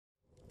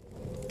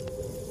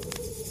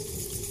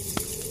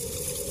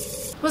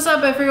What's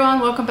up everyone,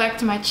 welcome back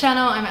to my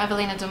channel. I'm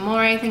Avelina De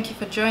Moray. Thank you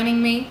for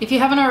joining me. If you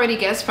haven't already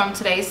guessed from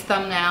today's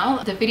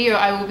thumbnail, the video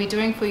I will be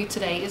doing for you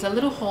today is a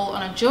little haul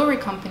on a jewelry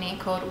company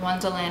called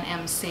Wonderland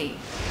MC.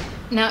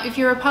 Now, if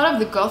you're a part of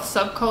the goth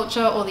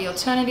subculture or the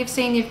alternative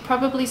scene, you've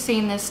probably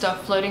seen this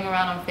stuff floating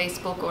around on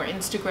Facebook or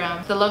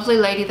Instagram. The lovely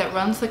lady that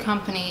runs the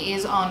company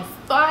is on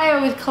fire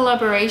with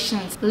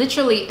collaborations.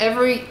 Literally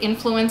every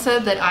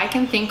influencer that I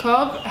can think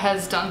of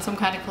has done some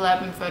kind of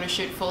collab and photo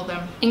shoot for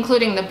them,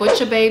 including the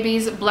Butcher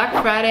Babies, Black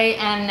Friday,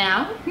 and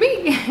now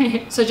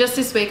me. So just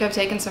this week I've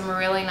taken some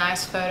really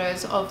nice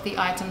photos of the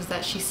items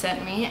that she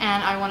sent me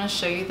and I want to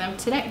show you them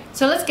today.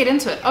 So let's get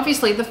into it.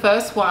 Obviously the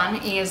first one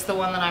is the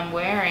one that I'm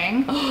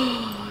wearing.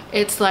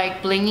 It's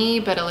like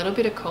blingy but a little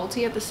bit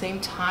occulty at the same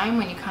time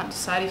when you can't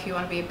decide if you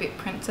want to be a bit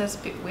princess, a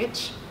bit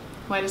witch.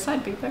 Why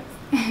decide, be both?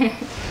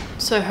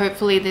 So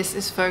hopefully this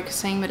is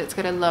focusing, but it's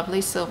got a lovely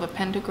silver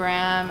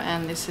pentagram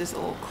and this is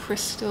all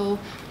crystal.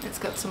 It's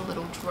got some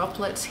little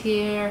droplets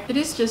here. It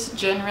is just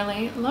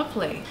generally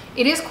lovely.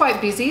 It is quite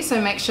busy, so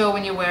make sure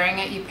when you're wearing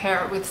it you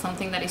pair it with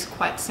something that is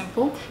quite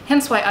simple.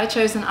 Hence why I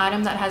chose an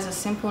item that has a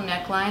simple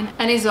neckline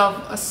and is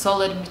of a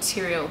solid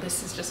material.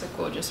 This is just a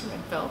gorgeous red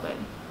velvet.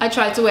 I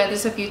tried to wear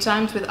this a few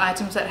times with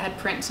items that had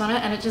prints on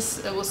it and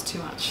it was too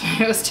much.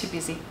 It was too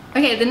busy.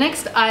 Okay, the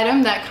next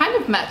item that kind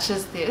of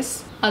matches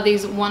this are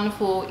these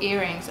wonderful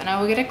earrings, and I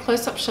will get a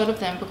close-up shot of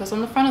them because on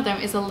the front of them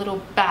is a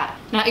little bat.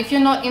 Now if you're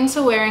not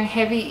into wearing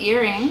heavy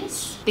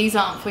earrings, these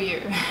aren't for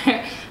you.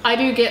 I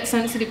do get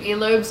sensitive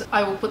earlobes.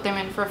 I will put them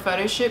in for a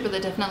photo shoot, but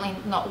they're definitely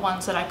not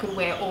ones that I could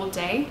wear all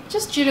day.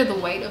 Just due to the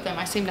weight of them,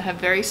 I seem to have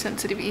very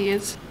sensitive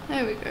ears.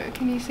 There we go.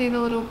 Can you see the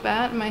little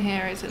bat? My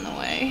hair is in the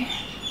way.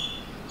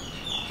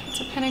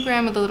 It's a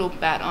pentagram with a little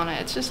bat on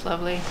it. It's just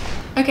lovely.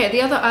 Okay,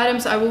 the other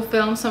items, I will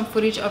film some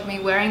footage of me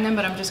wearing them,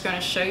 but I'm just going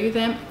to show you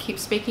them, keep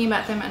speaking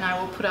about them, and I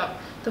will put up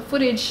the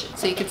footage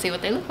so you can see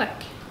what they look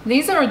like.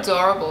 These are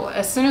adorable.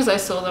 As soon as I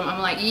saw them,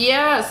 I'm like,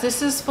 yes,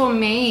 this is for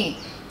me.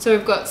 So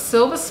we've got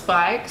silver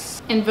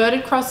spikes,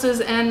 inverted crosses,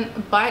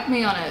 and bite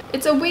me on it.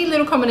 It's a wee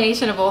little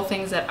combination of all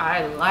things that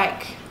I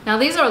like. Now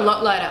these are a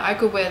lot lighter. I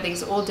could wear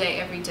these all day,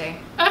 every day.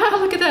 Ah,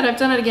 look at that, I've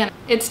done it again.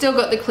 It's still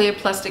got the clear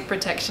plastic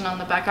protection on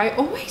the back. I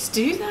always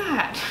do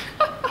that.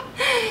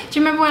 Do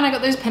you remember when I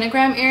got those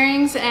pentagram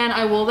earrings and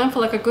I wore them for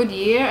like a good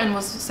year and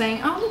was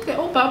saying, oh look, they're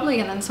all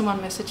bubbly, and then someone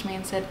messaged me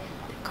and said,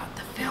 they've got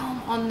the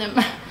film on them.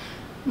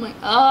 I'm like,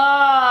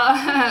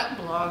 ah,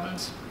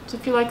 blonde. So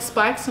if you like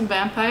spikes and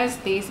vampires,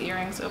 these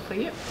earrings are for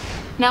you.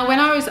 Now when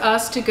I was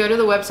asked to go to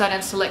the website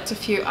and select a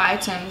few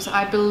items,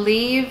 I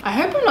believe, I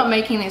hope I'm not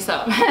making this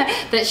up,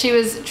 that she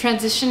was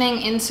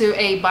transitioning into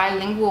a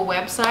bilingual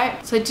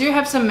website. So I do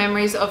have some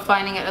memories of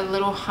finding it a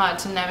little hard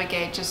to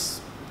navigate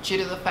just due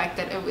to the fact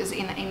that it was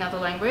in another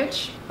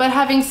language. But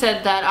having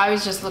said that, I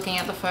was just looking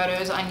at the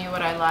photos, I knew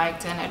what I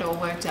liked and it all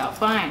worked out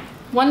fine.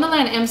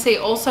 Wonderland MC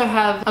also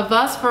have a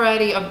vast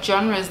variety of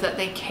genres that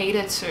they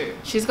cater to.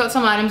 She's got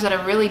some items that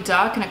are really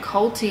dark and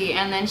occulty,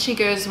 and then she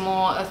goes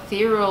more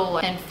ethereal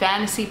and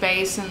fantasy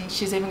based, and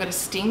she's even got a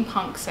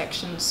steampunk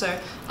section. So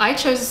I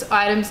chose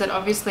items that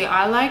obviously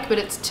I like, but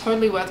it's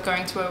totally worth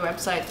going to her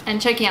website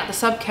and checking out the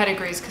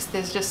subcategories because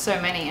there's just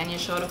so many and you're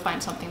sure to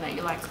find something that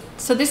you like.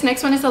 So this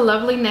next one is a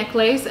lovely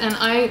necklace, and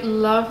I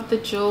love the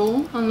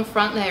jewel on the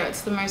front there.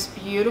 It's the most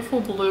beautiful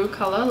blue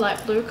color,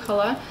 light blue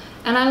color.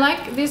 And I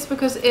like this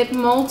because it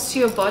molds to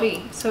your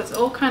body, so it's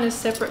all kind of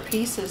separate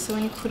pieces, so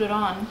when you put it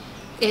on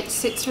it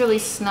sits really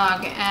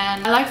snug.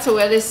 And I like to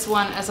wear this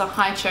one as a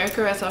high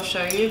choker, as I'll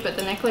show you, but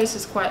the necklace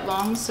is quite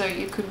long so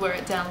you could wear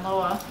it down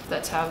lower if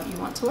that's how you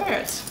want to wear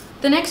it.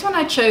 The next one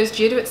I chose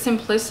due to its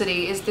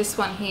simplicity is this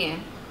one here.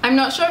 I'm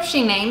not sure if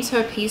she names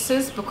her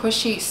pieces because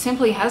she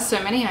simply has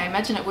so many. I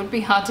imagine it would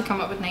be hard to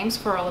come up with names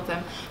for all of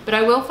them, but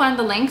I will find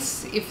the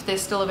links if they're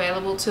still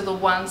available to the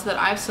ones that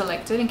I've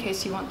selected in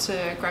case you want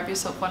to grab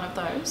yourself one of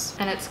those.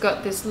 And it's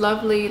got this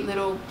lovely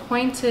little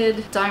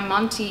pointed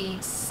diamante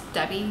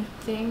stabby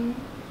thing,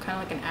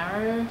 kind of like an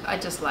arrow. I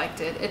just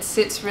liked it. It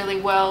sits really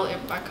well.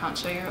 I can't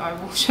show you, I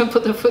will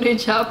put the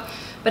footage up.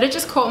 But it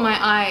just caught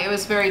my eye. It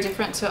was very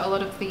different to a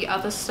lot of the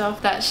other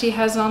stuff that she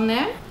has on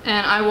there.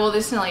 And I wore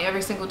this nearly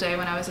every single day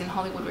when I was in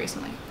Hollywood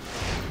recently.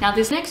 Now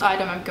this next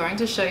item I'm going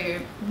to show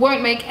you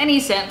won't make any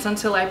sense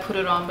until I put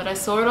it on, but I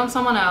saw it on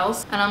someone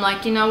else and I'm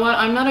like, you know what,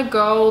 I'm not a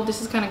gold,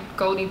 this is kind of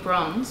goldy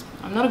bronze.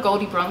 I'm not a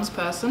goldy bronze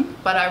person,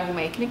 but I will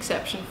make an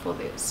exception for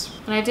this.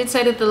 And I did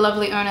say to the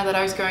lovely owner that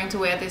I was going to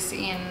wear this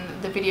in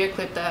the video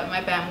clip that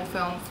my band will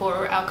film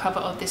for our cover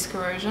of This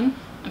Corrosion.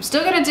 I'm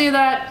still gonna do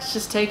that, it's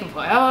just taken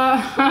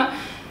forever.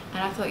 And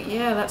I thought,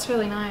 yeah, that's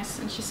really nice.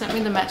 And she sent me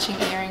the matching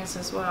earrings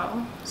as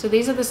well. So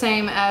these are the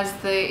same as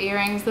the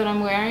earrings that I'm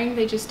wearing,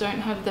 they just don't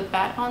have the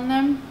bat on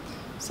them.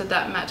 so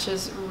that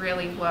matches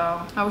really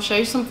well. I will show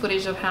you some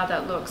footage of how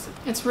that looks.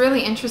 It's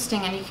really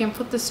interesting, and you can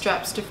put the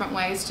straps different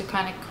ways to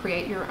kind of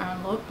create your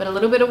own look. But a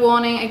little bit of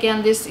warning,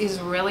 again, this is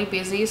really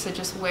busy, so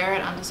just wear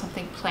it under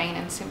something plain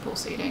and simple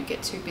so you don't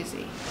get too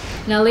busy.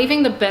 Now,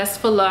 leaving the best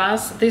for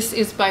last, this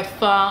is by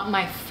far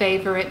my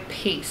favorite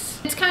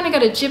piece. It's kind of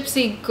got a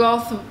gypsy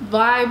goth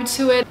vibe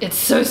to it. It's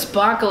so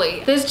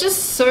sparkly. There's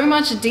just so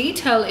much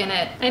detail in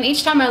it, and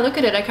each time I look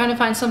at it I kind of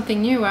find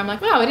something new where I'm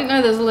like, wow, I didn't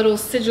know there's a little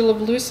sigil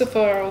of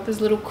Lucifer, or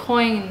there's little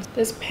coins,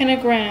 there's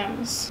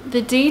pentagrams.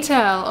 The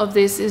detail of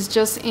this is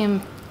just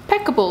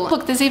impeccable.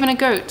 Look, there's even a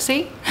goat,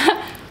 see?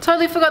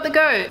 Totally forgot the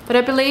goat. But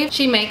I believe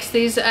she makes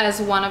these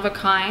as one of a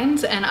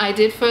kind, and I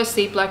did first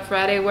see Black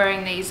Friday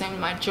wearing these and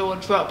my jaw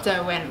dropped.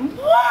 I went,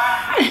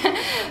 what?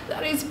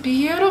 That is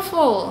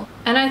beautiful.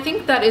 And I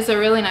think that is a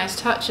really nice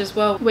touch as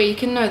well, where you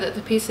can know that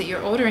the piece that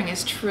you're ordering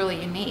is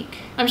truly unique.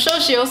 I'm sure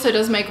she also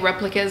does make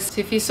replicas. So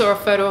if you saw a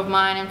photo of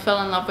mine and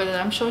fell in love with it,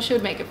 I'm sure she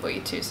would make it for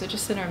you too, so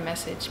just send her a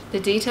message. The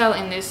detail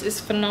in this is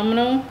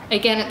phenomenal.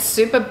 Again, it's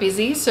super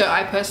busy, so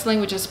I personally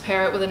would just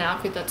pair it with an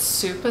outfit that's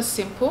super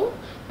simple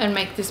and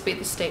make this be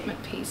the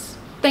statement piece.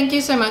 Thank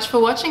you so much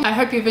for watching. I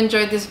hope you've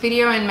enjoyed this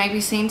video and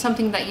maybe seen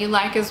something that you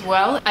like as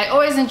well. I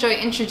always enjoy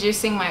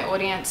introducing my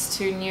audience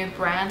to new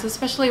brands,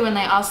 especially when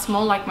they are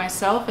small like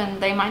myself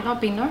and they might not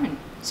be known.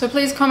 So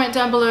please comment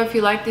down below if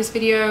you liked this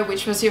video,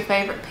 which was your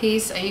favorite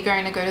piece. Are you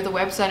going to go to the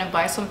website and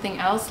buy something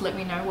else? Let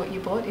me know what you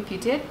bought if you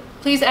did.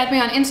 Please add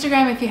me on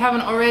Instagram if you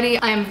haven't already.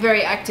 I am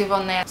very active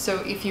on there,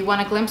 so if you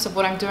want a glimpse of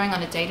what I'm doing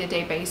on a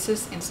day-to-day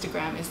basis,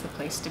 Instagram is the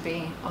place to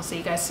be. I'll see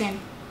you guys soon.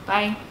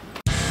 Bye.